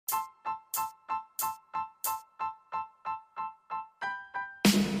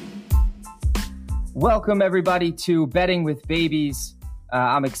Welcome, everybody, to Betting with Babies.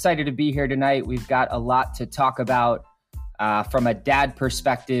 I'm excited to be here tonight. We've got a lot to talk about. From a dad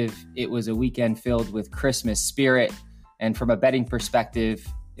perspective, it was a weekend filled with Christmas spirit. And from a betting perspective,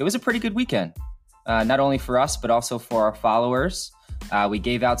 it was a pretty good weekend, not only for us, but also for our followers. We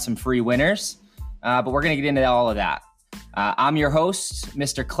gave out some free winners, but we're going to get into all of that. I'm your host,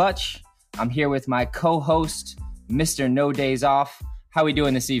 Mr. Clutch. I'm here with my co-host, Mr. No Days Off. How are we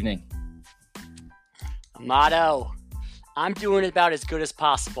doing this evening? Amato, I'm doing about as good as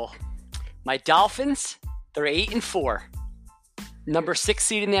possible. My Dolphins, they're 8-4. Number 6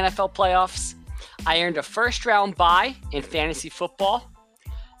 seed in the NFL playoffs. I earned a first round bye in fantasy football.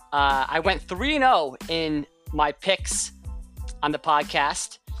 I went 3-0 in my picks on the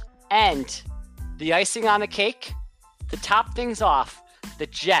podcast. And the icing on the cake, to top things off, the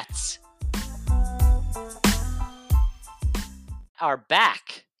Jets are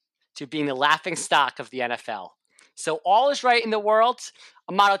back to being the laughing stock of the NFL. So all is right in the world.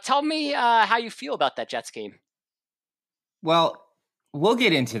 Amato, tell me how you feel about that Jets game. Well, we'll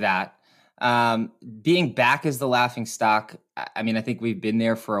get into that. Being back as the laughing stock, I mean, I think we've been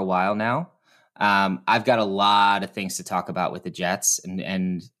there for a while now. I've got a lot of things to talk about with the Jets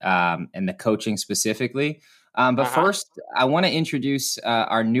and the coaching specifically. But first, I want to introduce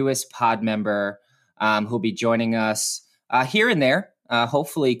our newest pod member who'll be joining us here and there.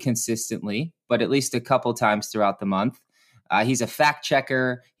 Hopefully consistently, but at least a couple times throughout the month. He's a fact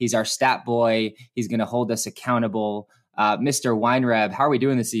checker. He's our stat boy. He's going to hold us accountable. Mr. Weinreb, how are we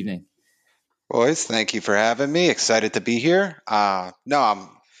doing this evening? Boys, thank you for having me. Excited to be here. I'm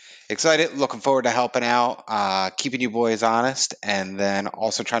excited. Looking forward to helping out, keeping you boys honest, and then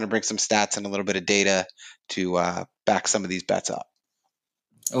also trying to bring some stats and a little bit of data to back some of these bets up.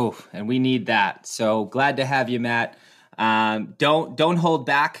 Oh, and we need that. So glad to have you, Matt. Don't hold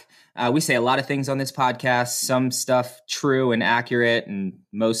back. We say a lot of things on this podcast, some stuff true and accurate, and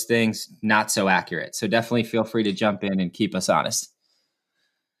most things not so accurate. So definitely feel free to jump in and keep us honest.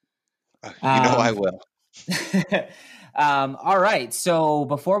 I will. All right. So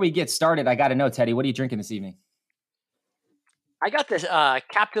before we get started, I got to know, Teddy, what are you drinking this evening? I got this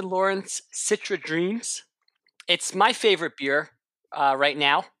Captain Lawrence Citra Dreams. It's my favorite beer right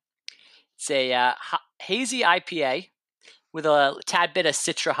now. It's a hazy IPA with a tad bit of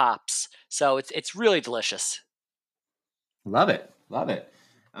Citra hops. So it's really delicious. Love it. Love it.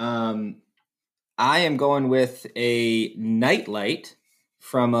 I am going with a Nightlight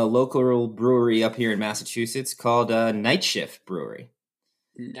from a local brewery up here in Massachusetts called Night Shift Brewery.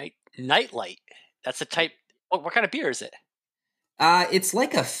 Nightlight. That's a type. What kind of beer is it? It's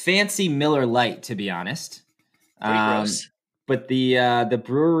like a fancy Miller Lite, to be honest. Pretty gross. But the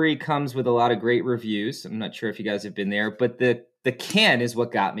brewery comes with a lot of great reviews. I'm not sure if you guys have been there, but the can is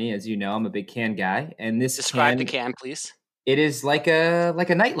what got me. As you know, I'm a big can guy. And this Describe the can, please. It is like a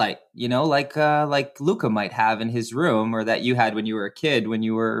nightlight, like Luca might have in his room, or that you had when you were a kid when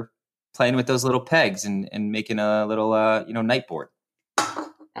you were playing with those little pegs and making a little night board.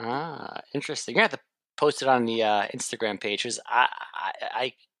 Interesting. You have to post it on the Instagram pages.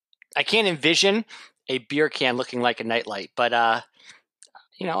 I can't envision a beer can looking like a nightlight, but I'm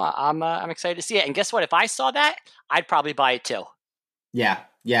excited to see it. And guess what? If I saw that, I'd probably buy it too. Yeah.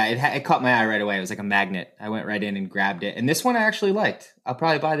 It caught my eye right away. It was like a magnet. I went right in and grabbed it. And this one I actually liked. I'll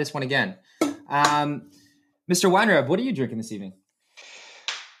probably buy this one again. Mr. Weinreb, what are you drinking this evening?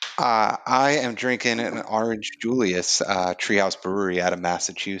 I am drinking an Orange Julius Treehouse Brewery out of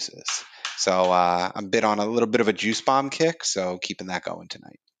Massachusetts. So I'm on a little bit of a juice bomb kick, so keeping that going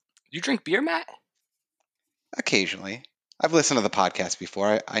tonight. You drink beer, Matt? Occasionally. I've listened to the podcast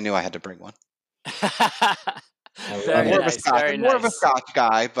before. I knew I had to bring one. Very more nice, of a Scotch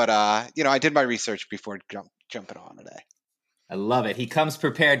guy, but I did my research before jumping on today. I love it. He comes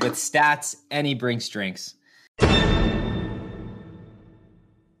prepared with stats and he brings drinks.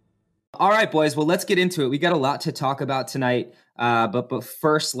 All right, boys. Well, let's get into it. We got a lot to talk about tonight. But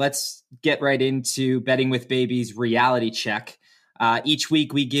first, let's get right into Betting with Babies reality check. Each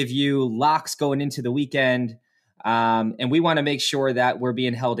week, we give you locks going into the weekend, and we want to make sure that we're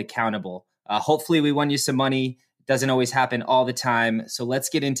being held accountable. Hopefully, we won you some money. It doesn't always happen all the time. So let's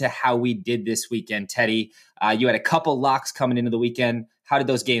get into how we did this weekend. Teddy, you had a couple locks coming into the weekend. How did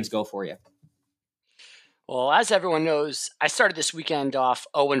those games go for you? Well, as everyone knows, I started this weekend off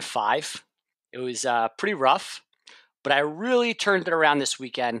 0-5. It was pretty rough, but I really turned it around this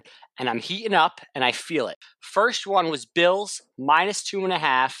weekend, and I'm heating up, and I feel it. First one was Bills,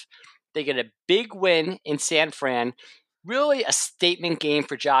 -2.5. They get a big win in San Fran. Really a statement game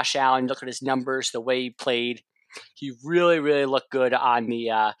for Josh Allen. Look at his numbers, the way he played. He really, really looked good on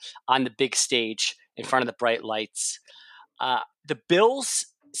the big stage. in front of the bright lights. The Bills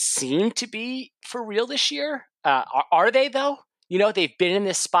seem to be for real this year. Are they though? They've been in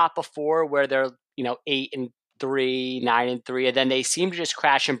this spot before where they're 8-3, 9-3, and then they seem to just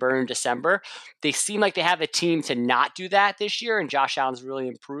crash and burn in December. They seem like they have a team to not do that this year, and Josh Allen's really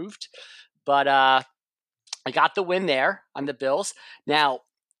improved. But I got the win there on the Bills. Now,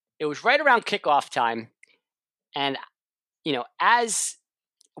 it was right around kickoff time, and as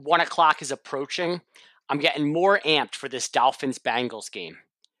 1 o'clock is approaching, I'm getting more amped for this Dolphins-Bengals game.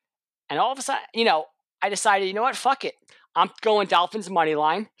 And all of a sudden, I decided, you know what, fuck it. I'm going Dolphins money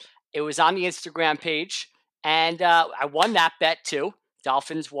line. It was on the Instagram page, and I won that bet too.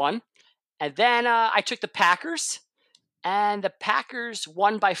 Dolphins won. And then I took the Packers, and the Packers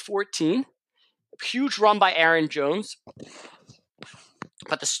won by 14. Huge run by Aaron Jones.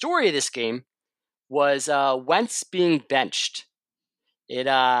 But the story of this game was Wentz being benched. It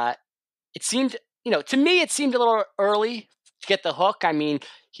seemed, to me, it seemed a little early to get the hook. I mean,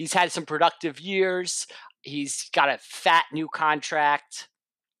 he's had some productive years. He's got a fat new contract,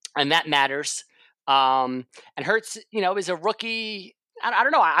 and that matters. And Hurts, is a rookie. I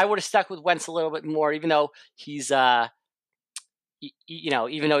don't know. I would have stuck with Wentz a little bit more, even though he's, even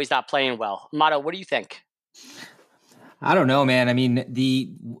though he's not playing well. Mato, what do you think? I don't know, man. I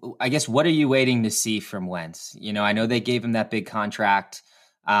mean, I guess what are you waiting to see from Wentz? I know they gave him that big contract.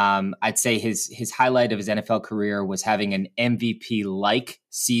 I'd say his highlight of his NFL career was having an MVP-like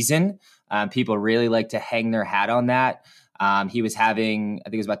season. People really like to hang their hat on that. He was having, I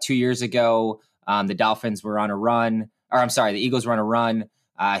think it was about 2 years ago, the Dolphins were on a run, the Eagles were on a run.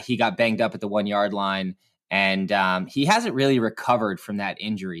 He got banged up at the 1 yard line, and he hasn't really recovered from that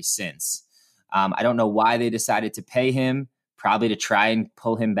injury since. I don't know why they decided to pay him, probably to try and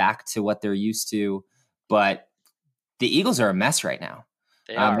pull him back to what they're used to. But the Eagles are a mess right now.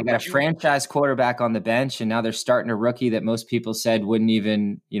 They got a franchise quarterback on the bench, and now they're starting a rookie that most people said wouldn't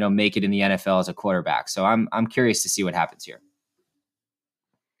even, make it in the NFL as a quarterback. So I'm curious to see what happens here.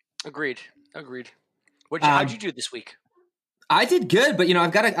 Agreed. How'd you do this week? I did good, but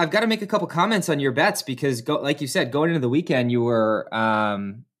I've got to make a couple comments on your bets because, like you said, going into the weekend, you were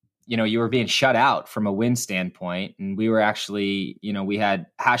you were being shut out from a win standpoint, and we were actually, we had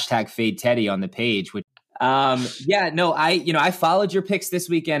 #FadeTeddy on the page, which. I followed your picks this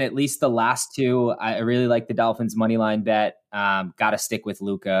weekend, at least the last two. I really like the Dolphins money line bet. Got to stick with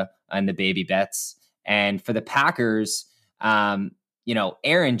Luka and the baby bets. And for the Packers, Aaron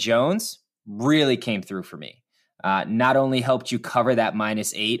Jones really came through for me. Not only helped you cover that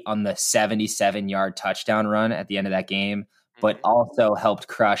 -8 on the 77-yard touchdown run at the end of that game, but also helped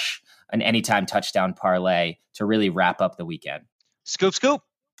crush an anytime touchdown parlay to really wrap up the weekend. Scoop, scoop.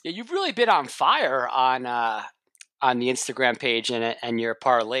 Yeah, you've really been on fire on the Instagram page and your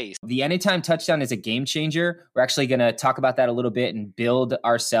parlays. The anytime touchdown is a game changer. We're actually going to talk about that a little bit and build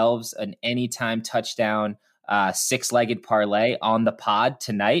ourselves an anytime touchdown 6-legged parlay on the pod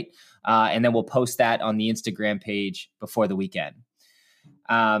tonight. And then we'll post that on the Instagram page before the weekend.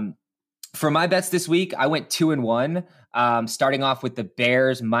 For my bets this week, I went 2-1, starting off with the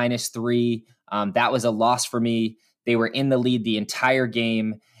Bears -3. That was a loss for me. They were in the lead the entire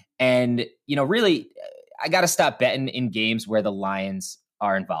game. And, really, I got to stop betting in games where the Lions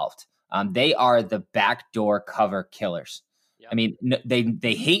are involved. They are the backdoor cover killers. Yep. I mean,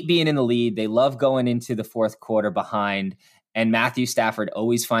 they hate being in the lead. They love going into the fourth quarter behind. And Matthew Stafford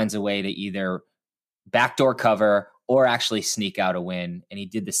always finds a way to either backdoor cover or actually sneak out a win. And he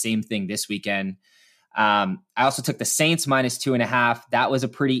did the same thing this weekend. I also took the Saints -2.5. That was a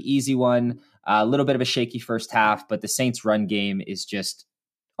pretty easy one. A little bit of a shaky first half, but the Saints run game is just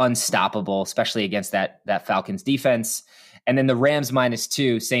unstoppable, especially against that Falcons defense. And then the Rams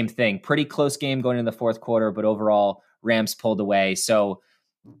 -2, same thing. Pretty close game going into the fourth quarter, but overall Rams pulled away. So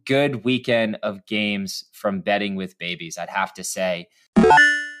good weekend of games from betting with babies, I'd have to say.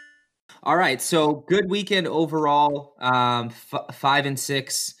 All right. So good weekend overall,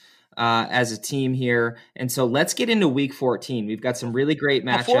 5-6 as a team here. And so let's get into week 14. We've got some really great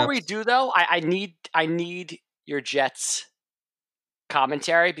matchups. Before we do though, I need your Jets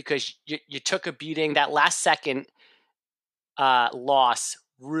commentary because you took a beating. That last second loss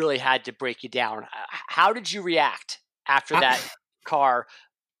really had to break you down. How did you react after that car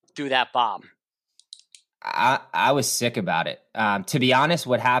threw that bomb? I was sick about it. To be honest,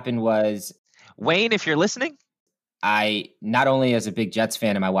 what happened was, Wayne, if you're listening, I not only as a big Jets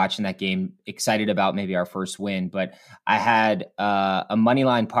fan am I watching that game excited about maybe our first win, but I had a money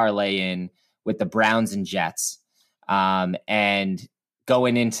line parlay in with the Browns and Jets. And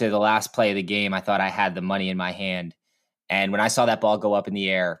going into the last play of the game, I thought I had the money in my hand. And when I saw that ball go up in the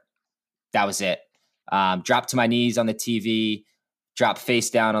air, that was it. dropped to my knees on the TV, dropped face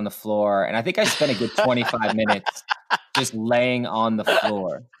down on the floor. And I think I spent a good 25 minutes just laying on the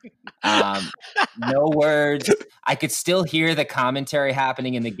floor. No words. I could still hear the commentary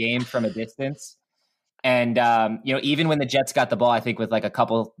happening in the game from a distance. And, even when the Jets got the ball, I think with like a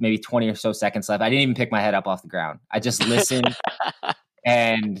couple, maybe 20 or so seconds left, I didn't even pick my head up off the ground. I just listened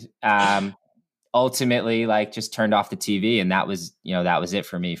and ultimately like just turned off the TV. And that was it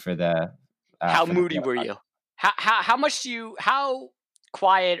for me for the how moody were you? How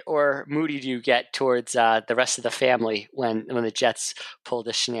quiet or moody do you get towards the rest of the family when the Jets pull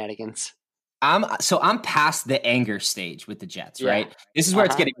the shenanigans? I'm past the anger stage with the Jets, right? This is where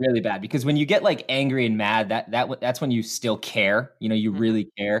it's getting really bad because when you get like angry and mad, that's when you still care, you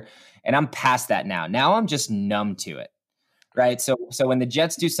really care. And I'm past that now. Now I'm just numb to it, right? So when the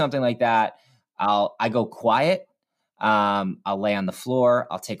Jets do something like that, I go quiet. I'll lay on the floor.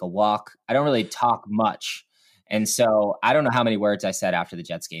 I'll take a walk. I don't really talk much. And so I don't know how many words I said after the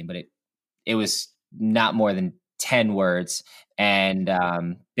Jets game, but it was not more than 10 words. And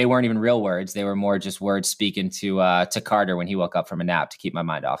they weren't even real words. They were more just words speaking to Carter when he woke up from a nap to keep my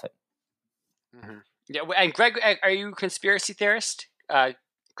mind off it. Mm-hmm. Yeah, and Greg, are you a conspiracy theorist?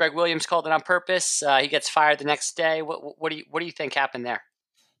 Greg Williams called it on purpose. He gets fired the next day. What do you think happened there?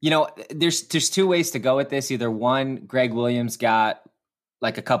 There's two ways to go with this. Either one, Greg Williams got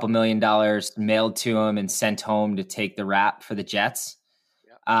like a couple $1 million mailed to him and sent home to take the rap for the Jets,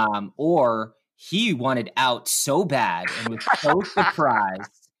 or he wanted out so bad and was so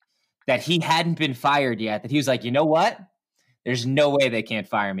surprised that he hadn't been fired yet that he was like, you know what? There's no way they can't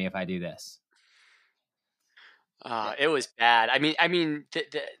fire me if I do this. It was bad. I mean,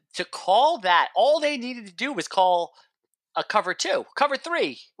 to call that, all they needed to do was call a cover 2, cover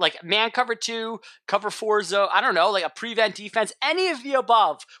 3, like man cover 2, cover 4 zone. I don't know, like a prevent defense, any of the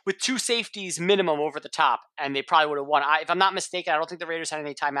above with 2 safeties minimum over the top, and they probably would have won. If I'm not mistaken, I don't think the Raiders had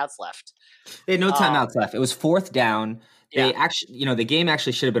any timeouts left. They had no timeouts left. It was 4th down. They actually, the game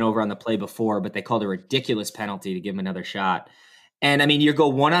actually should have been over on the play before, but they called a ridiculous penalty to give him another shot. And I mean, you go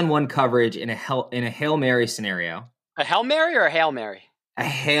one-on-one coverage in a Hail Mary scenario. A Hail Mary or a Hail Mary? A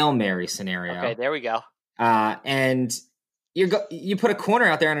Hail Mary scenario. Okay, there we go. And you put a corner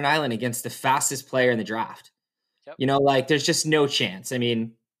out there on an island against the fastest player in the draft. Yep. There's just no chance. I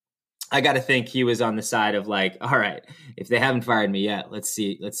mean, I got to think he was on the side of like, all right, if they haven't fired me yet, let's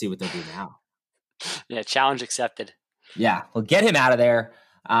see what they'll do now. Yeah, challenge accepted. Yeah, well, get him out of there.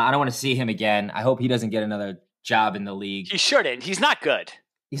 I don't want to see him again. I hope he doesn't get another job in the league. He shouldn't. He's not good.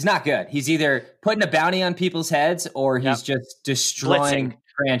 He's not good. He's either putting a bounty on people's heads or he's just destroying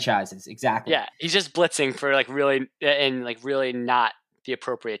franchises. Exactly. Yeah, he's just blitzing for really not the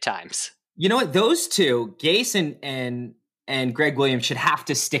appropriate times. You know what? Those two, Gase and Greg Williams, should have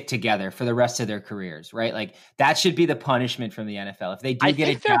to stick together for the rest of their careers, right? Like that should be the punishment from the NFL if they do get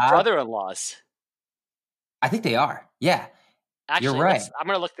a job. They're brother-in-laws. I think they are. Yeah, actually, you're right. I'm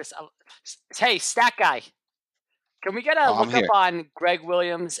gonna look this up. Hey, stat guy, can we get a look up on Greg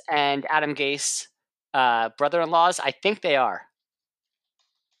Williams and Adam Gase, brother-in-laws? I think they are.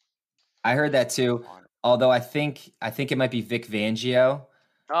 I heard that too. Although I think it might be Vic Fangio.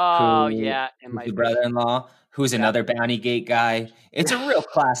 Oh, yeah. It might be the brother-in-law, who's another Bounty Gate guy. It's a real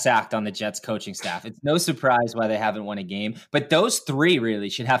class act on the Jets coaching staff. It's no surprise why they haven't won a game. But those 3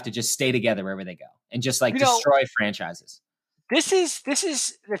 really should have to just stay together wherever they go and just destroy franchises. This is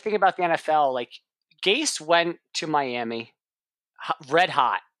the thing about the NFL. Like Gase went to Miami, red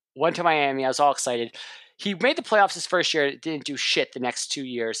hot. Went to Miami. I was all excited. He made the playoffs his first year, didn't do shit the next 2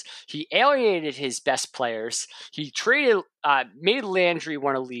 years. He alienated his best players. He made Landry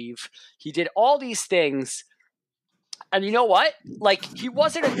want to leave. He did all these things. And you know what? Like, he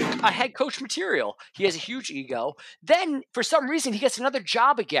wasn't a head coach material. He has a huge ego. Then, for some reason, he gets another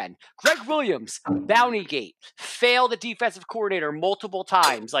job again. Greg Williams, Bounty Gate, failed the defensive coordinator multiple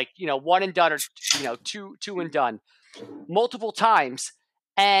times. Like, one and done or, two and done. Multiple times.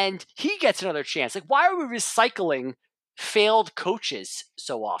 And he gets another chance. Like, why are we recycling failed coaches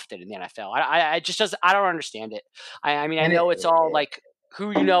so often in the NFL? I don't understand it. I mean, I know it's all like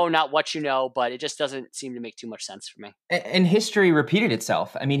who you know, not what you know, but it just doesn't seem to make too much sense for me. And history repeated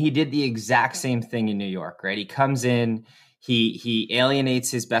itself. I mean, he did the exact same thing in New York, right? He comes in, he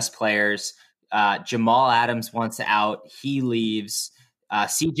alienates his best players. Jamal Adams wants out. He leaves.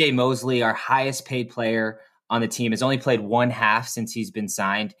 CJ Mosley, our highest paid player on the team, has only played 1/2 since he's been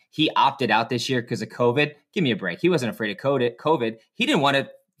signed. He opted out this year because of COVID. Give me a break. He wasn't afraid of COVID. He didn't want to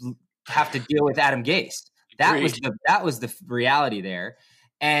have to deal with Adam Gase. That was the reality there.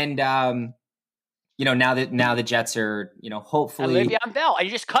 And now the Jets are, hopefully. And Le'Veon Bell. And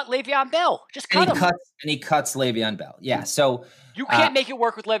you just cut Le'Veon Bell. Just cut him. He cuts Le'Veon Bell. Yeah. So you can't make it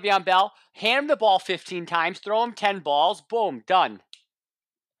work with Le'Veon Bell. Hand him the ball 15 times. Throw him 10 balls. Boom. Done.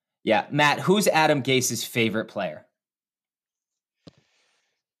 Yeah. Matt, who's Adam Gase's favorite player?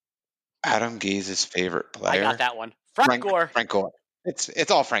 Adam Gase's favorite player? I got that one. Frank Gore. Frank Gore.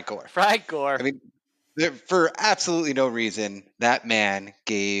 It's all Frank Gore. Frank Gore. I mean, for absolutely no reason, that man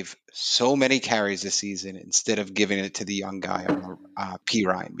gave so many carries this season instead of giving it to the young guy on P.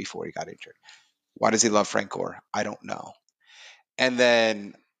 Ryan before he got injured. Why does he love Frank Gore? I don't know. And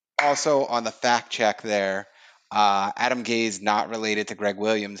then also on the fact check there, Adam Gase not related to Greg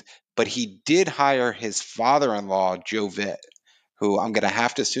Williams, but he did hire his father-in-law, Joe Vitt, who I'm going to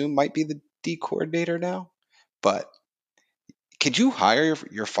have to assume might be the D coordinator now. But could you hire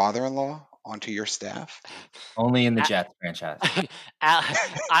your father-in-law onto your staff? Only in the Jets franchise.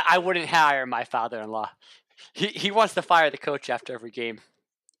 I wouldn't hire my father-in-law. He wants to fire the coach after every game.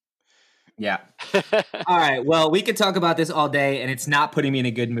 Yeah. All right. Well, we could talk about this all day, and it's not putting me in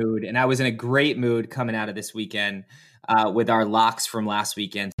a good mood. And I was in a great mood coming out of this weekend with our locks from last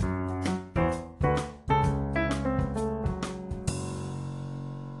weekend.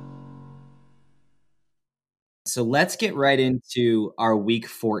 So let's get right into our Week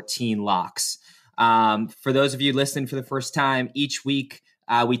 14 locks. For those of you listening for the first time, each week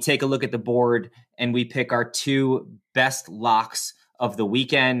we take a look at the board and we pick our 2 best locks of the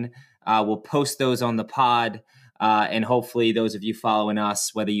weekend. We'll post those on the pod, and hopefully those of you following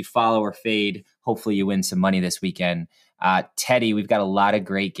us, whether you follow or fade, hopefully you win some money this weekend. Teddy, we've got a lot of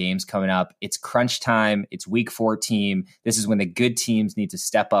great games coming up. It's crunch time. It's Week 14. This is when the good teams need to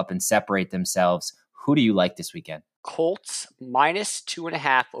step up and separate themselves. Who do you like this weekend? Colts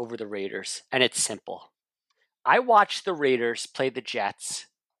 -2.5 over the Raiders, and it's simple. I watched the Raiders play the Jets,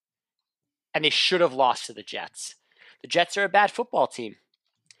 and they should have lost to the Jets. The Jets are a bad football team.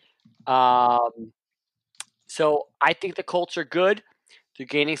 So I think the Colts are good. They're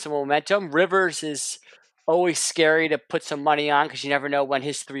gaining some momentum. Rivers is always scary to put some money on because you never know when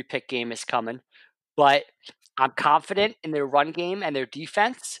his 3-pick game is coming. But I'm confident in their run game and their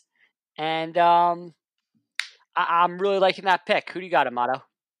defense. And I'm really liking that pick. Who do you got, Amato?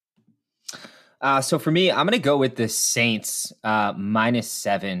 So for me, I'm going to go with the Saints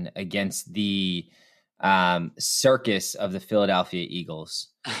 -7 against the circus of the Philadelphia Eagles.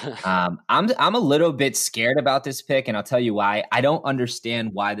 I'm a little bit scared about this pick, and I'll tell you why. I don't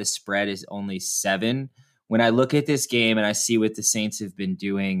understand why the spread is only 7. When I look at this game and I see what the Saints have been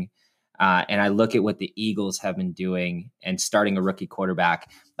doing, and I look at what the Eagles have been doing and starting a rookie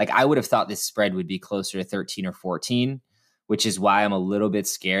quarterback, like I would have thought this spread would be closer to 13 or 14, which is why I'm a little bit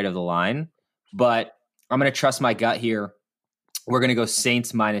scared of the line. But I'm going to trust my gut here. We're going to go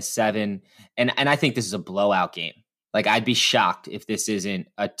Saints -7. And I think this is a blowout game. Like I'd be shocked if this isn't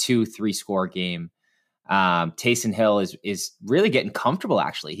a 2-3 score game. Taysom Hill is really getting comfortable,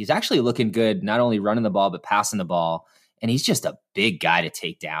 actually. He's actually looking good, not only running the ball, but passing the ball. And he's just a big guy to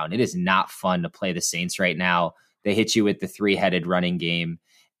take down. It is not fun to play the Saints right now. They hit you with the 3-headed running game.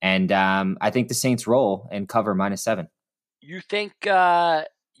 And I think the Saints roll and cover -7. You think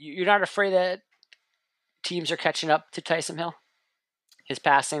you're not afraid that teams are catching up to Taysom Hill? His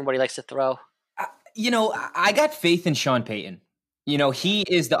passing, what he likes to throw? I got faith in Sean Payton. He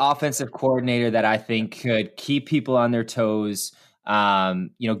is the offensive coordinator that I think could keep people on their toes,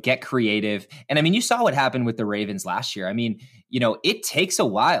 get creative. And I mean, you saw what happened with the Ravens last year. I mean, it takes a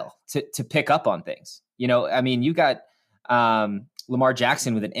while to pick up on things. You got Lamar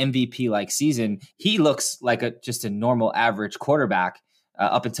Jackson with an MVP-like season. He looks like just a normal average quarterback.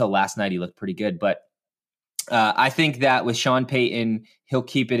 Up until last night, he looked pretty good. But I think that with Sean Payton, he'll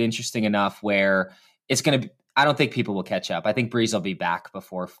keep it interesting enough where it's going to be, I don't think people will catch up. I think Breeze will be back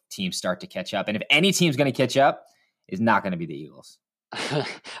before teams start to catch up. And if any team's going to catch up, it's not going to be the Eagles. All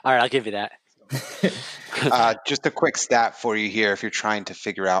right, I'll give you that. Just a quick stat for you here if you're trying to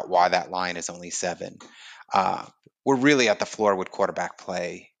figure out why that line is only 7. We're really at the floor with quarterback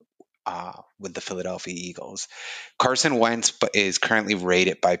play with the Philadelphia Eagles. Carson Wentz is currently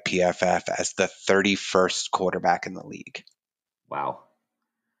rated by PFF as the 31st quarterback in the league. Wow.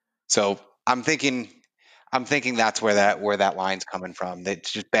 So I'm thinking that's where that line's coming from.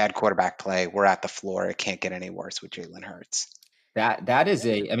 It's just bad quarterback play. We're at the floor. It can't get any worse with Jalen Hurts.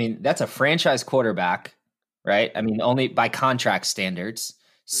 That's a franchise quarterback, right? I mean, only by contract standards,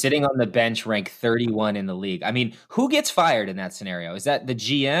 sitting on the bench, ranked 31 in the league. I mean, who gets fired in that scenario? Is that the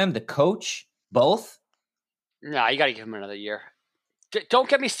GM, the coach, both? No, you got to give him another year. Don't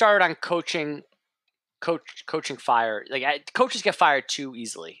get me started on coaching coaching fire. Coaches get fired too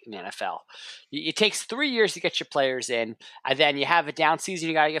easily in the NFL. It takes 3 years to get your players in, and then you have a down season,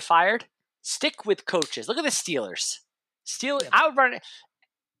 you got to get fired. Stick with coaches. Look at the Steelers. I would run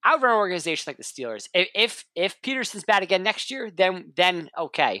an organization like the Steelers. If Peterson's bad again next year, then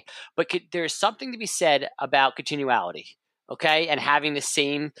okay. But there's something to be said about continuality, okay, and having the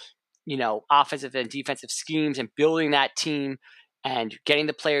same, offensive and defensive schemes and building that team and getting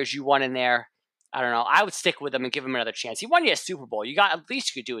the players you want in there. I don't know. I would stick with him and give him another chance. He won you a Super Bowl. At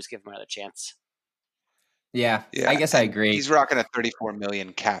least you could do is give him another chance. Yeah, I guess I agree. He's rocking a $34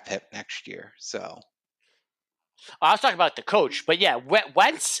 million cap hit next year. So I was talking about the coach, but yeah,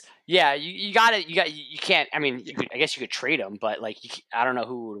 Wentz. Yeah, you got it. You can't. I mean, I guess you could trade him, but I don't know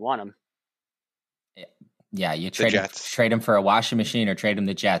who would want him. Yeah, you trade him for a washing machine or trade him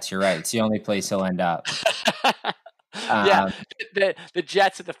the Jets. You're right. It's the only place he'll end up. Yeah, the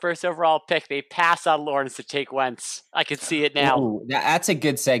Jets at the first overall pick, they pass on Lawrence to take Wentz. I can see it now. Ooh, that's a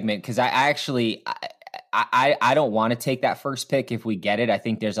good segment because I actually don't want to take that first pick if we get it. I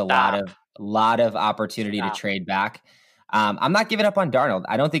think there's a lot of opportunity to trade back. I'm not giving up on Darnold.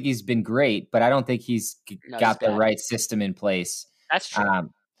 I don't think he's been great, but I don't think he's got the right system in place. That's true.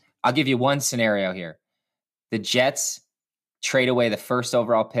 I'll give you one scenario here. The Jets trade away the first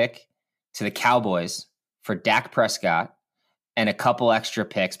overall pick to the Cowboys for Dak Prescott and a couple extra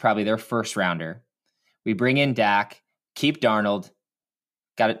picks, probably their first rounder. We bring in Dak, keep Darnold.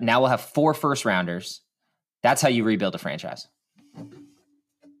 Got it. Now we'll have 4 first rounders. That's how you rebuild a franchise.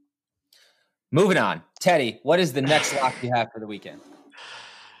 Moving on. Teddy, what is the next lock you have for the weekend?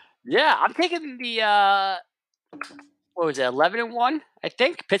 Yeah, I'm taking the 11-1, I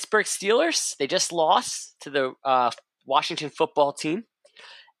think. Pittsburgh Steelers. They just lost to the Washington football team.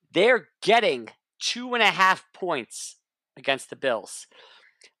 They're getting 2.5 points against the Bills.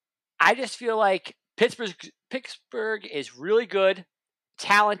 I just feel like Pittsburgh is really good,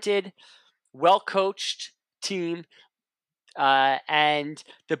 talented, well-coached team. And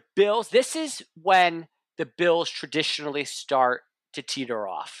the Bills, this is when the Bills traditionally start to teeter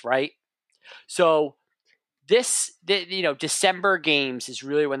off, right? So December games is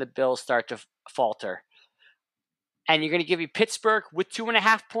really when the Bills start to falter. And you're going to give me Pittsburgh with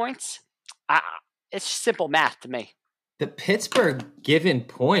 2.5 points? It's simple math to me. The Pittsburgh getting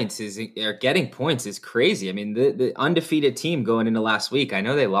points is crazy. I mean, the undefeated team going into last week, I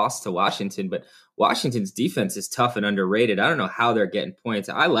know they lost to Washington, but Washington's defense is tough and underrated. I don't know how they're getting points.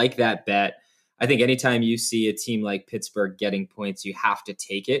 I like that bet. I think anytime you see a team like Pittsburgh getting points, you have to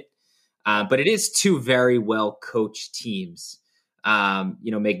take it. But it is 2 very well-coached teams,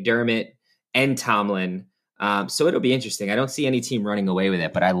 McDermott and Tomlin. So it'll be interesting. I don't see any team running away with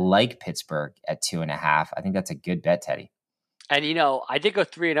it, but I like Pittsburgh at 2.5. I think that's a good bet, Teddy. And I did go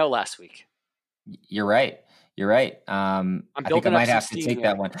 3-0 last week. You're right. I think I might have to take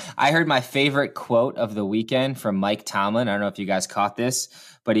that one. I heard my favorite quote of the weekend from Mike Tomlin. I don't know if you guys caught this,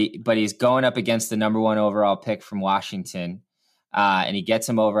 but he's going up against the number 1 overall pick from Washington. And he gets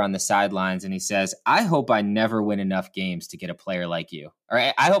him over on the sidelines and he says, I hope I never win enough games to get a player like you. Or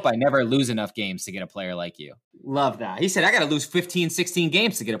I hope I never lose enough games to get a player like you. Love that. He said, I got to lose 15, 16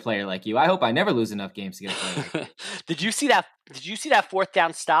 games to get a player like you. I hope I never lose enough games to get a player like you. Did you see that 4th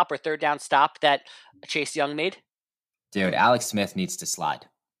down stop or 3rd down stop that Chase Young made? Dude, Alex Smith needs to slide.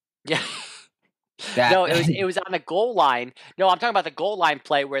 Yeah. No, it was on the goal line. No, I'm talking about the goal line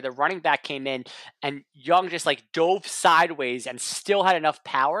play where the running back came in and Young just dove sideways and still had enough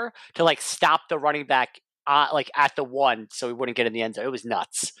power to stop the running back at the 1 so he wouldn't get in the end zone. It was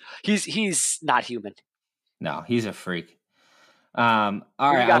nuts. He's not human. No, he's a freak. All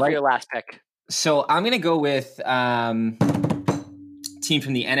right, you got for your last pick? So I'm going to go with team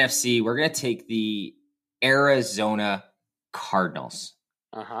from the NFC. We're going to take the Arizona Cardinals.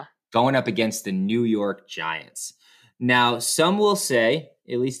 Going up against the New York Giants. Now, some will say,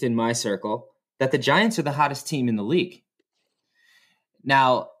 at least in my circle, that the Giants are the hottest team in the league.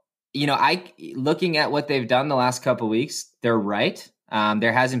 Now, looking at what they've done the last couple of weeks, they're right.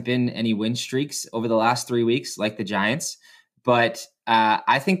 There hasn't been any win streaks over the last 3 weeks like the Giants, but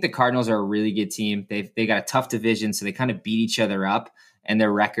I think the Cardinals are a really good team. They got a tough division, so they kind of beat each other up, and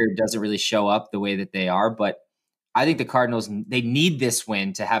their record doesn't really show up the way that they are, but I think the Cardinals, they need this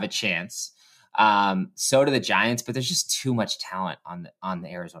win to have a chance. So do the Giants, but there's just too much talent on the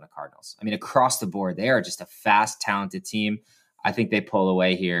Arizona Cardinals. I mean, across the board, they are just a fast, talented team. I think they pull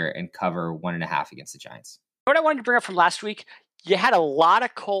away here and cover 1.5 against the Giants. What I wanted to bring up from last week, you had a lot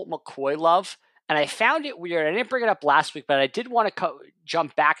of Colt McCoy love, and I found it weird. I didn't bring it up last week, but I did want to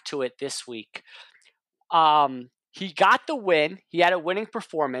jump back to it this week. He got the win. He had a winning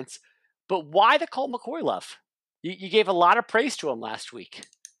performance. but why the Colt McCoy love? You gave a lot of praise to him last week.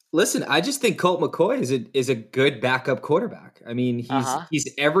 Listen, I just think Colt McCoy is a good backup quarterback. I mean, he's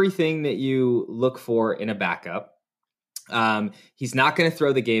everything that you look for in a backup. He's not going to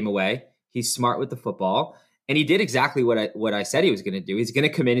throw the game away. He's smart with the football, and he did exactly what I said he was going to do. He's going to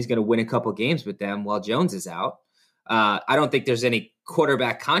come in. He's going to win a couple games with them while Jones is out. I don't think there's any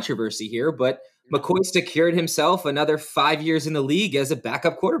quarterback controversy here, but McCoy secured himself another 5 years in the league as a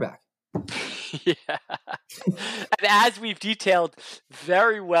backup quarterback. Yeah. And as we've detailed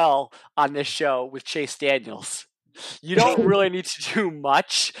very well on this show with Chase Daniels, you don't really need to do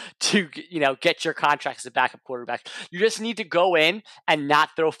much to, get your contract as a backup quarterback. You just need to go in and not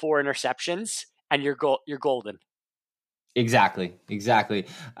throw 4 interceptions, and you're golden. Exactly.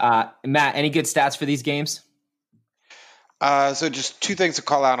 Matt, any good stats for these games? So just 2 things to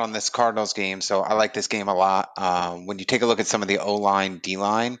call out on this Cardinals game. So I like this game a lot. When you take a look at some of the O-line,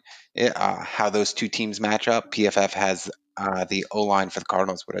 D-line, how those 2 teams match up, PFF has the O-line for the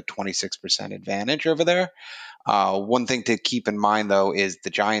Cardinals with a 26% advantage over there. One thing to keep in mind, though, is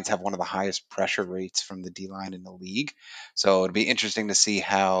the Giants have one of the highest pressure rates from the D-line in the league. So it'd be interesting to see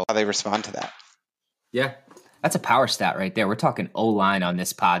how they respond to that. Yeah. That's a power stat right there. We're talking O-line on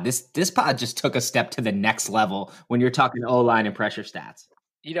this pod. This pod just took a step to the next level when you're talking O-line and pressure stats.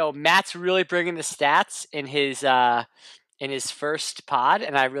 Matt's really bringing the stats in his first pod,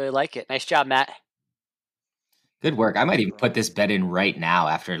 and I really like it. Nice job, Matt. Good work. I might even put this bet in right now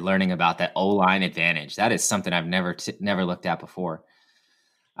after learning about that O-line advantage. That is something I've never looked at before.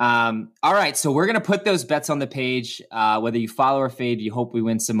 All right, so we're going to put those bets on the page. Whether you follow or fade, you hope we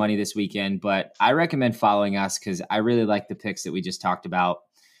win some money this weekend, but I recommend following us because I really like the picks that we just talked about.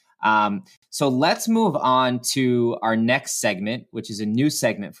 So let's move on to our next segment, which is a new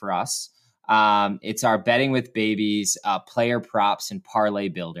segment for us. It's our Betting with Babies, player props and parlay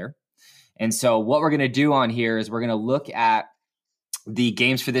builder. And so what we're going to do on here is we're going to look at the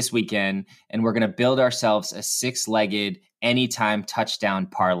games for this weekend, and we're going to build ourselves a 6-legged anytime touchdown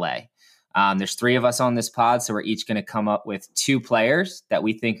parlay. There's 3 of us on this pod, so we're each going to come up with 2 players that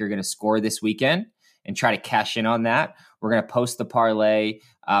we think are going to score this weekend and try to cash in on that. We're going to post the parlay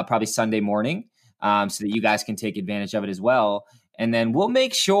probably Sunday morning so that you guys can take advantage of it as well. And then we'll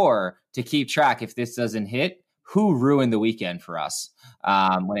make sure to keep track, if this doesn't hit, who ruined the weekend for us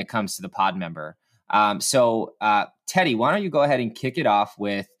when it comes to the pod member. So Teddy, why don't you go ahead and kick it off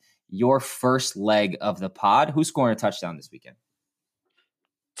with your first leg of the pod? Who's scoring a touchdown this weekend?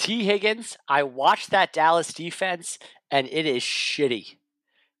 T. Higgins. I watched that Dallas defense, and it is shitty.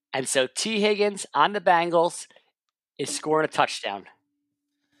 And so T. Higgins on the Bengals is scoring a touchdown.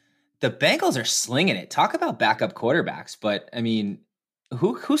 The Bengals are slinging it. Talk about backup quarterbacks. But, I mean,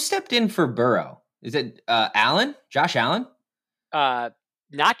 who stepped in for Burrow? Is it Allen? Josh Allen?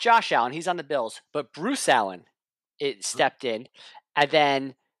 Not Josh Allen. He's on the Bills. But Bruce Allen stepped in. And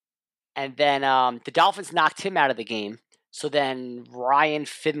then the Dolphins knocked him out of the game. So then Ryan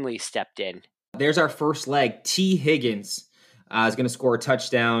Finley stepped in. There's our first leg. T. Higgins is going to score a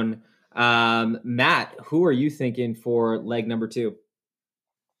touchdown. Matt, who are you thinking for leg number 2?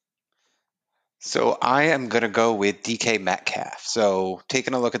 So I am going to go with DK Metcalf. So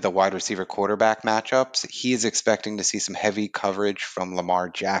taking a look at the wide receiver quarterback matchups, he is expecting to see some heavy coverage from Lamar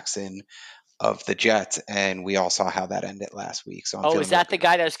Jackson of the Jets, and we all saw how that ended last week. So is that the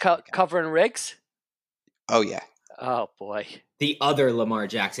guy that's covering Riggs? Oh, yeah. Oh, boy. The other Lamar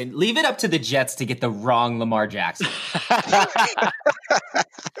Jackson. Leave it up to the Jets to get the wrong Lamar Jackson.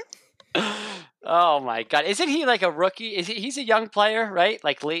 Oh, my God. Isn't he like a rookie? He's a young player, right?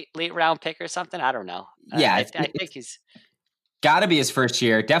 Like late round pick or something? I don't know. Yeah. I think he's got to be his first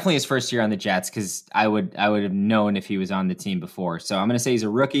year. Definitely his first year on the Jets, because I would have known if he was on the team before. So I'm going to say he's a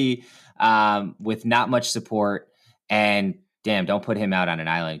rookie with not much support. And damn, don't put him out on an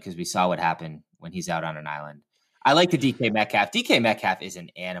island, because we saw what happened when he's out on an island. I like the DK Metcalf. DK Metcalf is an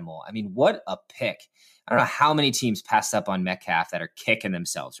animal. I mean, what a pick. I don't know how many teams passed up on Metcalf that are kicking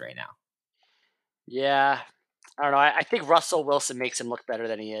themselves right now. Yeah. I don't know. I think Russell Wilson makes him look better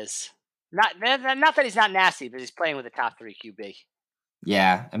than he is. Not that he's not nasty, but he's playing with a top 3 QB.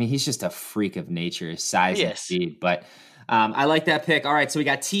 Yeah. I mean, he's just a freak of nature, his size and speed. But I like that pick. All right. So we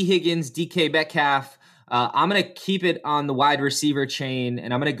got T. Higgins, DK Metcalf. I'm going to keep it on the wide receiver chain,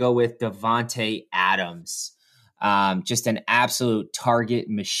 and I'm going to go with Davante Adams. Just an absolute target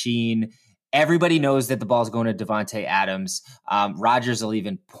machine. Everybody knows that the ball's going to Davante Adams. Rodgers will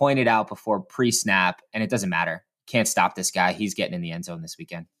even point it out before pre-snap, and it doesn't matter. Can't stop this guy. He's getting in the end zone this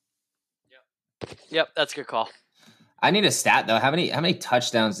weekend. Yep, that's a good call. I need a stat though. How many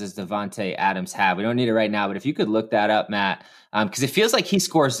touchdowns does Davante Adams have? We don't need it right now, but if you could look that up, Matt, because it feels like he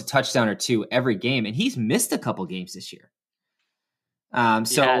scores a touchdown or two every game, and he's missed a couple games this year.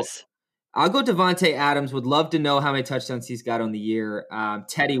 So Yes. I'll go Davante Adams. Would love to know how many touchdowns he's got on the year.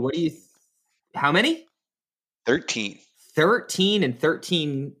 Teddy, what do you? How many? 13. 13 and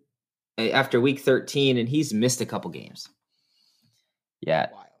 13 after week 13, and he's missed a couple games. Yeah,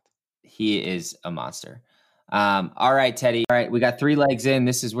 Wild. he is a monster. All right, Teddy. All right, we got 3 legs in.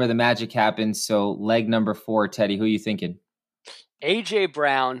 This is where the magic happens. So leg number 4, Teddy, who are you thinking? A.J.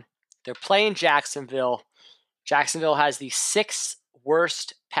 Brown. They're playing Jacksonville. Jacksonville has the 6th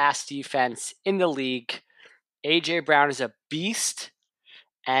worst pass defense in the league. A.J. Brown is a beast.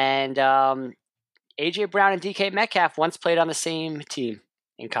 And A.J. Brown and DK Metcalf once played on the same team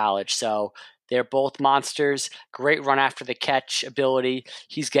in college. So they're both monsters. Great run after the catch ability.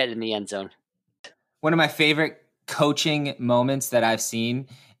 He's getting in the end zone. One of my favorite coaching moments that I've seen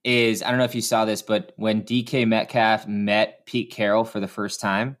is, I don't know if you saw this, but when DK Metcalf met Pete Carroll for the first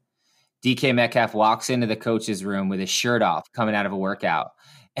time, DK Metcalf walks into the coach's room with his shirt off coming out of a workout.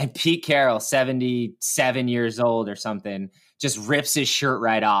 And Pete Carroll, 77 years old or something, just rips his shirt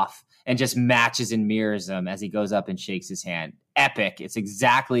right off and just matches and mirrors him as he goes up and shakes his hand. Epic. It's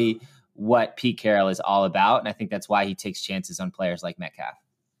exactly what Pete Carroll is all about. And I think that's why he takes chances on players like Metcalf.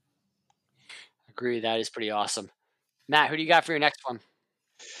 Agree. That is pretty awesome. Matt, who do you got for your next one?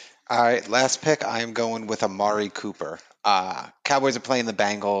 All right, last pick. I am going with Amari Cooper. Cowboys are playing the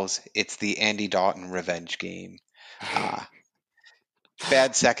Bengals. It's the Andy Dalton revenge game.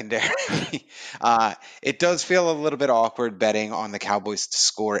 Bad secondary. It does feel a little bit awkward betting on the Cowboys to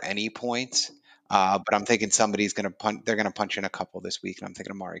score any points. But I'm thinking somebody's going to punch. They're going to punch in a couple this week, and I'm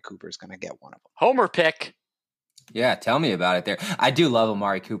thinking Amari Cooper is going to get one of them. Homer pick. Yeah, tell me about it there. I do love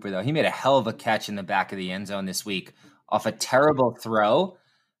Amari Cooper, though. He made a hell of a catch in the back of the end zone this week off a terrible throw.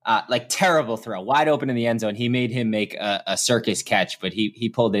 Terrible throw. Wide open in the end zone. He made him make a circus catch, but he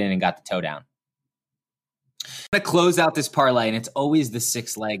pulled it in and got the toe down. I'm going to close out this parlay, and it's always the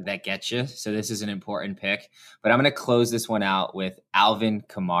 6th leg that gets you, so this is an important pick. But I'm going to close this one out with Alvin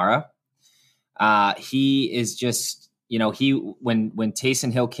Kamara. He is just, when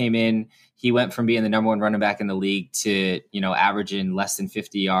Taysom Hill came in, he went from being the number 1 running back in the league to, averaging less than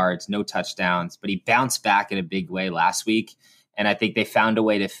 50 yards, no touchdowns. But he bounced back in a big way last week, and I think they found a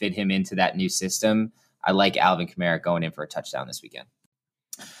way to fit him into that new system. I like Alvin Kamara going in for a touchdown this weekend.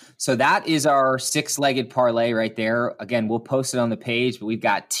 So that is our 6-legged parlay right there. Again, we'll post it on the page, but we've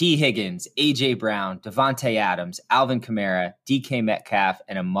got T. Higgins, A.J. Brown, Davante Adams, Alvin Kamara, DK Metcalf,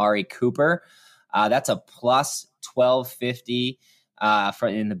 and Amari Cooper. That's a plus 1250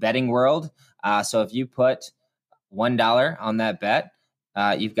 in the betting world. So if you put $1 on that bet,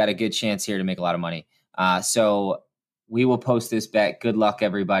 you've got a good chance here to make a lot of money. So we will post this bet. Good luck,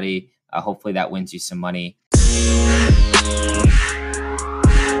 everybody. Hopefully that wins you some money.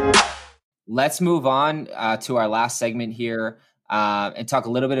 Let's move on to our last segment here and talk a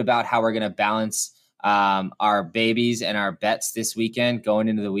little bit about how we're going to balance our babies and our bets this weekend going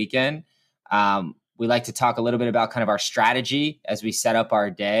into the weekend. We like to talk a little bit about kind of our strategy as we set up our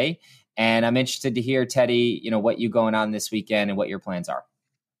day. And I'm interested to hear, Teddy, what you going on this weekend and what your plans are.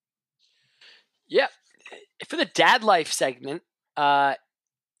 Yeah. For the dad life segment, I'm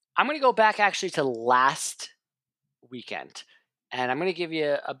going to go back actually to last weekend. And I'm going to give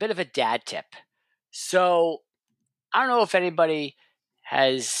you a bit of a dad tip. So I don't know if anybody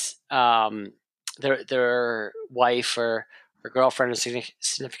has their wife or girlfriend or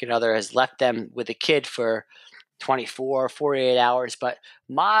significant other has left them with a kid for 24, 48 hours. But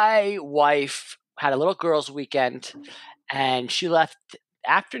my wife had a little girls' weekend, and she left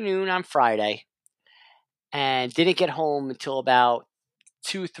afternoon on Friday and didn't get home until about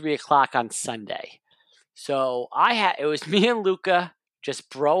 2, 3 o'clock on Sunday. So it was me and Luca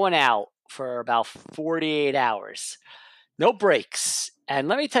just broing out for about 48 hours. No breaks. And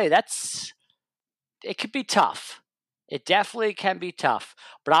let me tell you, it could be tough. It definitely can be tough.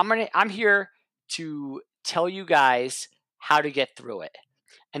 But I'm here to tell you guys how to get through it.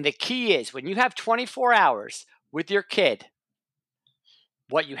 And the key is when you have 24 hours with your kid,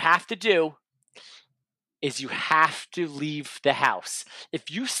 what you have to do is you have to leave the house.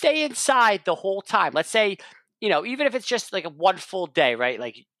 If you stay inside the whole time, let's say, even if it's just like a one full day, right?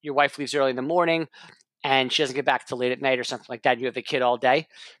 Like your wife leaves early in the morning and she doesn't get back till late at night or something like that. You have the kid all day.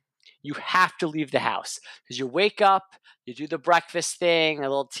 You have to leave the house because you wake up, you do the breakfast thing, a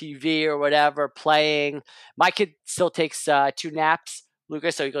little TV or whatever, playing. My kid still takes 2 naps,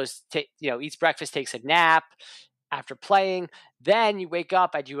 Lucas. So he goes, eats breakfast, takes a nap. after playing. Then you wake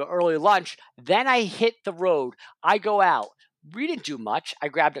up, I do an early lunch. Then I hit the road. I go out. We didn't do much. I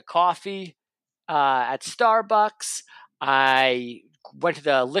grabbed a coffee at Starbucks. I went to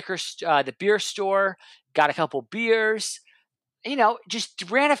the beer store, got a couple beers. Just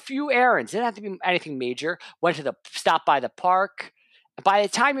ran a few errands. Didn't have to be anything major. Went to stop by the park. By the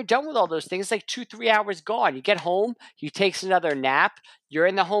time you're done with all those things, it's like 2-3 hours gone. You get home, you take another nap, you're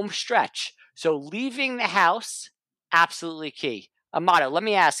in the home stretch. So leaving the house, absolutely key. Amato, let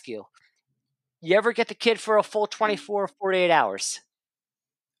me ask you, you ever get the kid for a full 24 or 48 hours?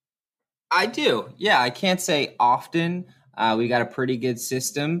 I do. Yeah, I can't say often. We got a pretty good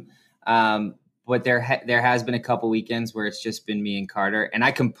system. But there has been a couple weekends where it's just been me and Carter, and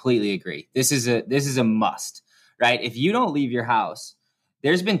I completely agree. This is a must, right? If you don't leave your house,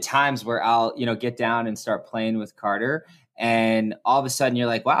 there's been times where I'll, get down and start playing with Carter, and all of a sudden you're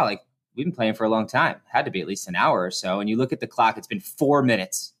like, wow, like we've been playing for a long time. Had to be at least an hour or so. And you look at the clock, it's been 4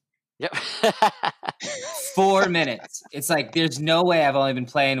 minutes. Yep. 4 minutes. It's like, there's no way I've only been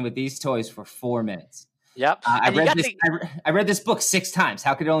playing with these toys for 4 minutes. Yep. I read this book 6 times.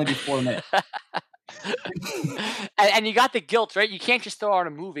 How could it only be 4 minutes? and you got the guilt, right? You can't just throw on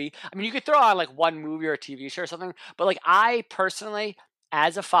a movie. I mean, you could throw on like one movie or a TV show or something, but like I personally,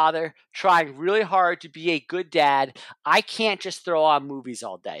 as a father, trying really hard to be a good dad, I can't just throw on movies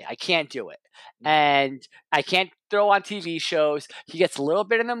all day. I can't do it. And I can't throw on TV shows. He gets a little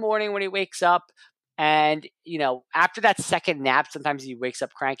bit in the morning when he wakes up. And, after that second nap, sometimes he wakes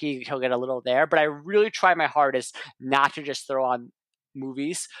up cranky. He'll get a little there. But I really try my hardest not to just throw on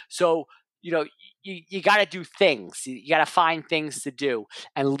movies. So, you got to do things. You got to find things to do.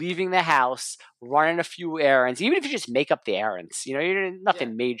 And leaving the house, running a few errands, even if you just make up the errands, you're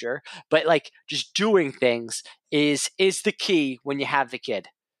nothing major. But like just doing things is the key when you have the kid.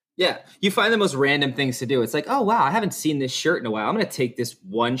 Yeah, you find the most random things to do. It's like, oh, wow, I haven't seen this shirt in a while. I'm going to take this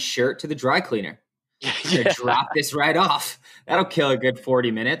one shirt to the dry cleaner. Drop this right off. That'll kill a good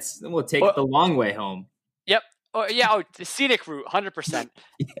 40 minutes. Then we'll take it the long way home. Yep. The scenic route, 100%.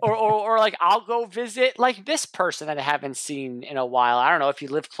 Or like I'll go visit like this person that I haven't seen in a while. I don't know, if you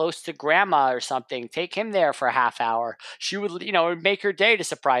live close to grandma or something, take him there for a half hour. She would, make her day to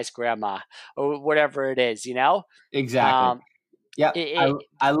surprise grandma or whatever it is, Exactly.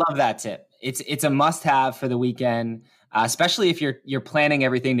 I love that tip. It's a must-have for the weekend. Especially if you're planning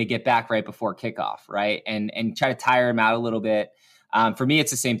everything to get back right before kickoff, right? And try to tire him out a little bit. For me,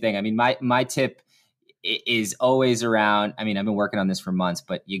 it's the same thing. I mean, my tip is always around. I mean, I've been working on this for months,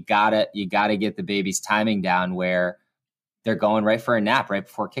 but you gotta get the baby's timing down where they're going right for a nap right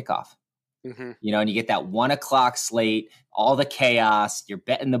before kickoff. Mm-hmm. And you get that 1 o'clock slate, all the chaos. You're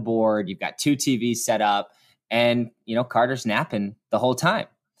betting the board. You've got 2 TVs set up, and Carter's napping the whole time.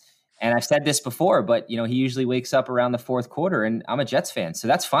 And I've said this before, but he usually wakes up around the fourth quarter, and I'm a Jets fan, so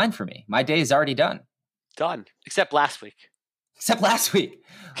that's fine for me. My day is already done. Done, except last week. Last week,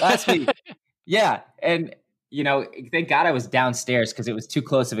 yeah. And thank God I was downstairs because it was too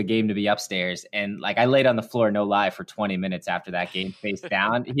close of a game to be upstairs. And like I laid on the floor, no lie, for 20 minutes after that game, face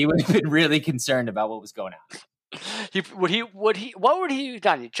down. He would have been really concerned about what was going on. What would he have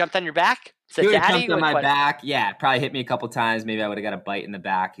done? He jumped on your back? He would have jumped on my back. Yeah, probably hit me a couple times. Maybe I would have got a bite in the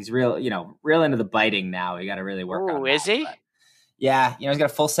back. He's real into the biting now. You got to really work on that. Is he? But yeah, he's got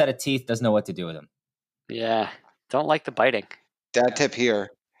a full set of teeth. Doesn't know what to do with them. Yeah, don't like the biting. Dad tip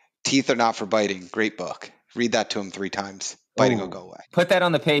here. Teeth are not for biting. Great book. Read that to him 3 times. Biting will go away. Put that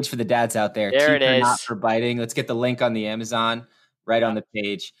on the page for the dads out there. There Teeth it is. Are not for biting. Let's get the link on the Amazon right on the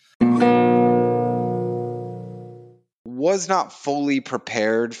page. Was not fully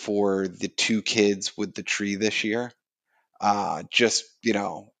prepared for the 2 kids with the tree this year. Last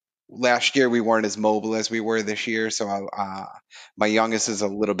year we weren't as mobile as we were this year. So my youngest is a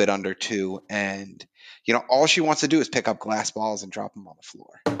little bit under 2, and all she wants to do is pick up glass balls and drop them on the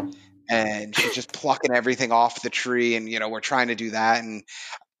floor. And she's just plucking everything off the tree, and we're trying to do that, and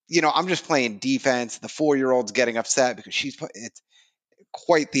I'm just playing defense. The 4-year-old's getting upset because it's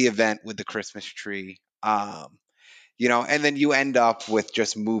quite the event with the Christmas tree. And then you end up with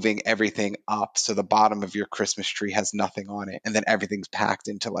just moving everything up. So the bottom of your Christmas tree has nothing on it. And then everything's packed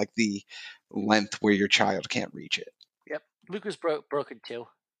into like the length where your child can't reach it. Yep. Luke was broken too.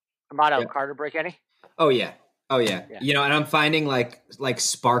 Amato, Carter break any? Oh, yeah. And I'm finding like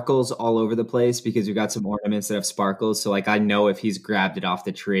sparkles all over the place because we've got some ornaments that have sparkles. So like I know if he's grabbed it off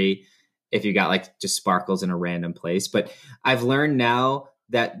the tree, if you got like just sparkles in a random place. But I've learned now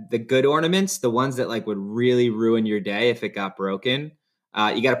that the good ornaments, the ones that like would really ruin your day if it got broken,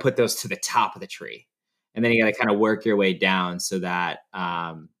 you got to put those to the top of the tree. And then you got to kind of work your way down so that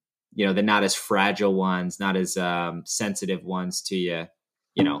the not as fragile ones, not as sensitive ones to you.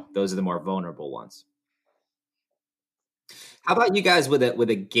 Those are the more vulnerable ones. How about you guys with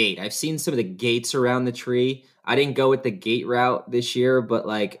a gate? I've seen some of the gates around the tree. I didn't go with the gate route this year, but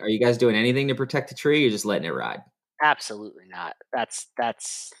are you guys doing anything to protect the tree, or just letting it ride? Absolutely not.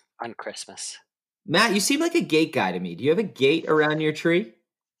 That's on Christmas. Matt, you seem like a gate guy to me. Do you have a gate around your tree?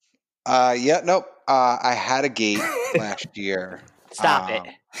 Yeah, nope. I had a gate last year. Stop it.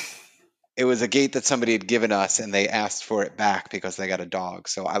 It was a gate that somebody had given us, and they asked for it back because they got a dog.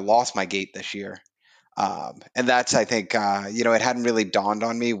 So I lost my gate this year. And that's, I think, it hadn't really dawned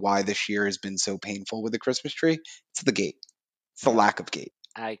on me why this year has been so painful with the Christmas tree. It's the gate. It's the lack of gate.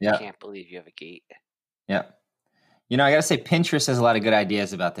 I can't believe you have a gate. Yeah. I got to say, Pinterest has a lot of good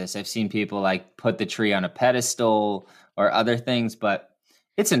ideas about this. I've seen people put the tree on a pedestal or other things, but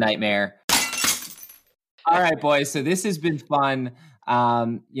it's a nightmare. All right, boys. So this has been fun.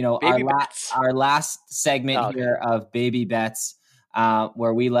 Our last segment here of Baby Bets,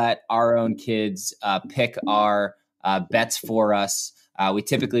 where we let our own kids pick our bets for us. We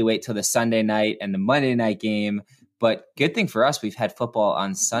typically wait till the Sunday night and the Monday night game. But good thing for us, we've had football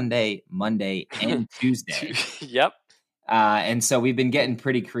on Sunday, Monday, and Tuesday. Yep. And so we've been getting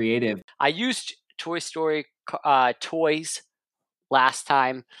pretty creative. I used Toy Story toys last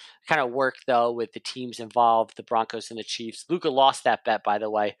time. Kind of worked, though, with the teams involved, the Broncos and the Chiefs. Luca lost that bet, by the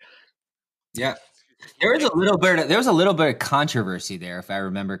way. Yeah. There was a little bit of controversy there, if I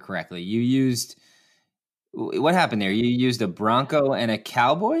remember correctly. You used – what happened there? You used a Bronco and a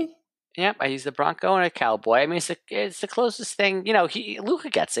Cowboy? Yep, I used the Bronco and a Cowboy. I mean, it's the closest thing. Luca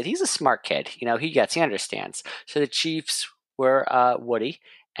gets it. He's a smart kid. He understands. So the Chiefs were Woody,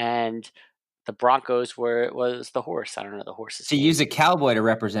 and the Broncos was the horse. I don't know the horse's name. To use a Cowboy to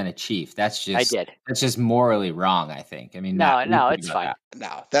represent a Chief, that's just – I did. That's just morally wrong, I think. I mean, no, it's fine.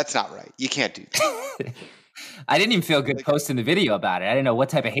 No, that's not right. You can't do that. I didn't even feel good posting the video about it. I didn't know what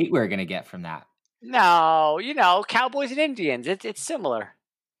type of hate we were going to get from that. No, Cowboys and Indians. It's similar.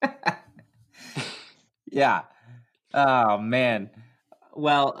 Yeah. Oh, man.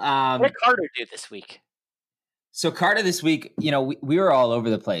 Well, what did Carter do this week? So Carter this week, we were all over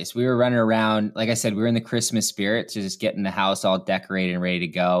the place. We were running around. Like I said, we were in the Christmas spirit, so just getting the house all decorated and ready to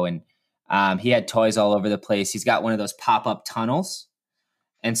go. And he had toys all over the place. He's got one of those pop-up tunnels.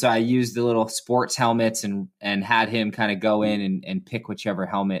 And so I used the little sports helmets and had him kind of go in and pick whichever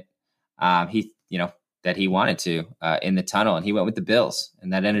helmet that he wanted to in the tunnel. And he went with the Bills.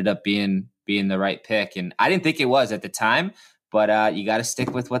 And that ended up being the right pick. And I didn't think it was at the time, but you got to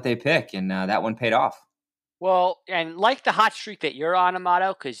stick with what they pick. And that one paid off. Well, and like the hot streak that you're on,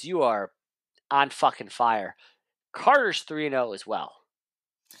 Amato, because you are on fucking fire. Carter's 3-0 as well.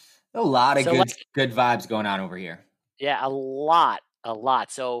 A lot of good vibes going on over here. Yeah, a lot.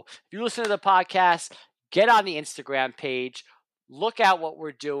 So if you listen to the podcast, get on the Instagram page, look at what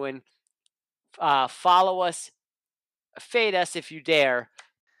we're doing, follow us, fade us if you dare.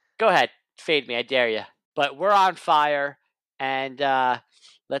 Go ahead, fade me, I dare you. But we're on fire, and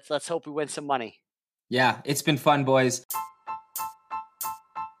let's hope we win some money. Yeah, it's been fun, boys.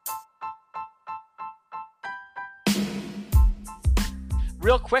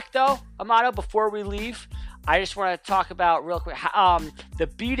 Real quick, though, Amato, before we leave, I just want to talk about real quick the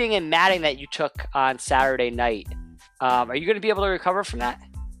beating and matting that you took on Saturday night. Are you going to be able to recover from that?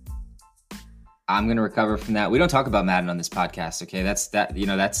 I'm going to recover from that. We don't talk about Madden on this podcast, okay?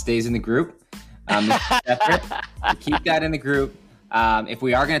 That stays in the group. Keep that in the group. If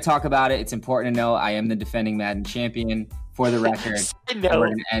we are going to talk about it, it's important to know I am the defending Madden champion. For the record, no. We're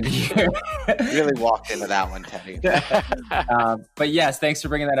going to end here. Really walked into that one, Teddy. But yes, thanks for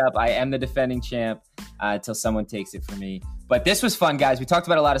bringing that up. I am the defending champ until someone takes it from me. But this was fun, guys. We talked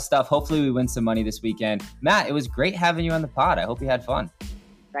about a lot of stuff. Hopefully we win some money this weekend. Matt, it was great having you on the pod. I hope you had fun.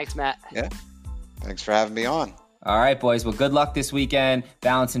 Thanks, Matt. Yeah. Thanks for having me on. All right, boys. Well, good luck this weekend.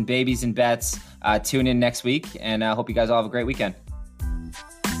 Balancing babies and bets. Tune in next week, and I hope you guys all have a great weekend.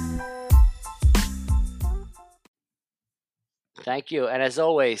 Thank you. And as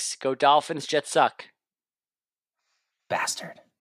always, go Dolphins, Jets suck. Bastard.